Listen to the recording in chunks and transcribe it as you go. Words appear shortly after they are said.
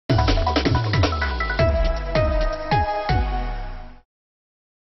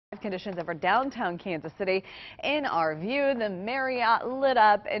conditions over downtown Kansas City. In our view, the Marriott lit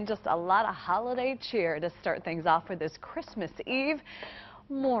up and just a lot of holiday cheer to start things off for this Christmas Eve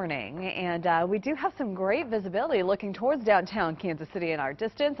morning. And we do have some great visibility looking towards downtown Kansas City in our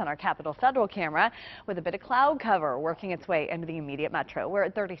distance on our Capitol Federal camera, with a bit of cloud cover working its way into the immediate metro. We're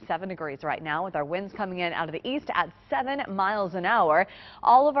at 37 degrees right now with our winds coming in out of the east at 7 miles an hour.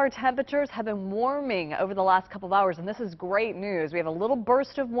 All of our temperatures have been warming over the last couple of hours, and this is great news. We have a little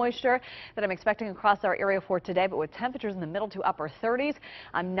burst of moisture that I'm expecting across our area for today, but with temperatures in the middle to upper 30s,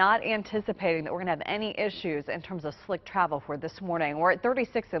 I'm not anticipating that we're going to have any issues in terms of slick travel for this morning. We're at 36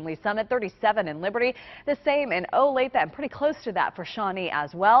 in Lee Summit, 37 in Liberty, the same in Olathe, and pretty close to that for Shawnee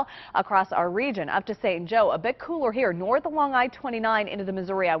as well. Across our region up to St. Joe, a bit cooler here north along I-29 into the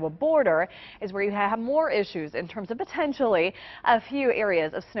Missouri-Iowa border is where you have more issues in terms of potentially a few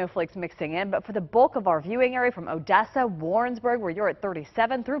areas of snowflakes mixing in. But for the bulk of our viewing area from Odessa, Warrensburg, where you're at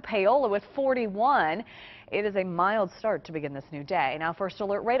 37, through Paola with 41, it is a mild start to begin this new day. Now, first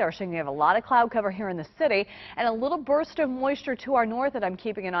alert radar showing you have a lot of cloud cover here in the city and a little burst of moisture to our north that I'm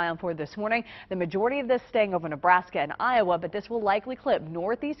keeping an eye on for this morning. The majority of this staying over Nebraska and Iowa, but this will likely clip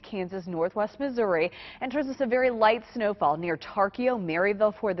northeast Kansas, northwest Missouri, and turns us a very light snowfall near Tarkio,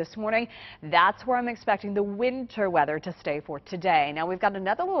 Maryville for this morning. That's where I'm expecting the winter weather to stay for today. Now, we've got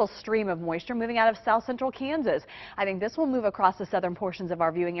another little stream of moisture moving out of south central Kansas. I think this will move across the southern portions of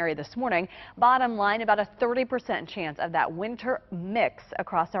our viewing area this morning. Bottom line, about a 30% chance of that winter mix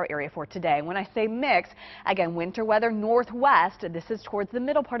across our area for today. When I say mix, again, winter weather northwest. This is towards the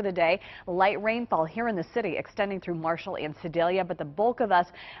middle part of the day. Light rainfall here in the city extending through Marshall and Sedalia, but the bulk of us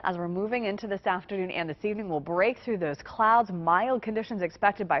as we're moving into this afternoon and this evening will break through those clouds. Mild conditions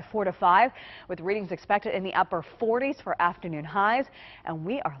expected by 4 to 5, with readings expected in the upper 40s for afternoon highs. And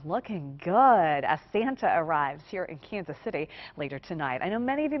we are looking good as Santa arrives here in Kansas City later tonight. I know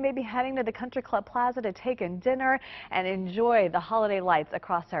many of you may be heading to the Country Club Plaza to take in dinner and enjoy the holiday lights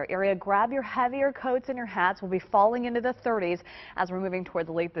across our area. Grab your heavier coats and your hats. We'll be falling into the 30s as we're moving towards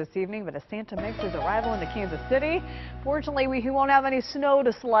late this evening, but as Santa makes his arrival into Kansas City, fortunately we won't have any snow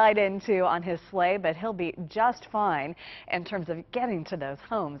to slide into on his sleigh, but he'll be just fine in terms of getting to those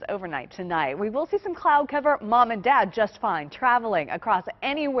homes overnight tonight. We will see some cloud cover. Mom and Dad just fine traveling across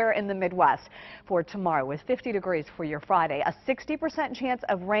anywhere in the Midwest for tomorrow, with 50 degrees for your Friday. A 60% chance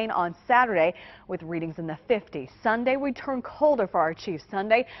of rain on Saturday with readings in the 50s. Sunday we turn colder for our Chiefs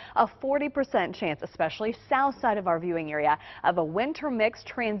Sunday. A 40% chance, especially south side of our viewing area, of a winter mix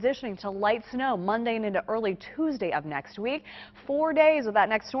transitioning to light snow Monday and into early Tuesday of next week. 4 days of that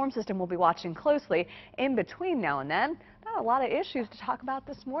next storm system we'll be watching closely. In between now and then, not a lot of issues to talk about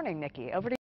this morning. Nikki, over to you.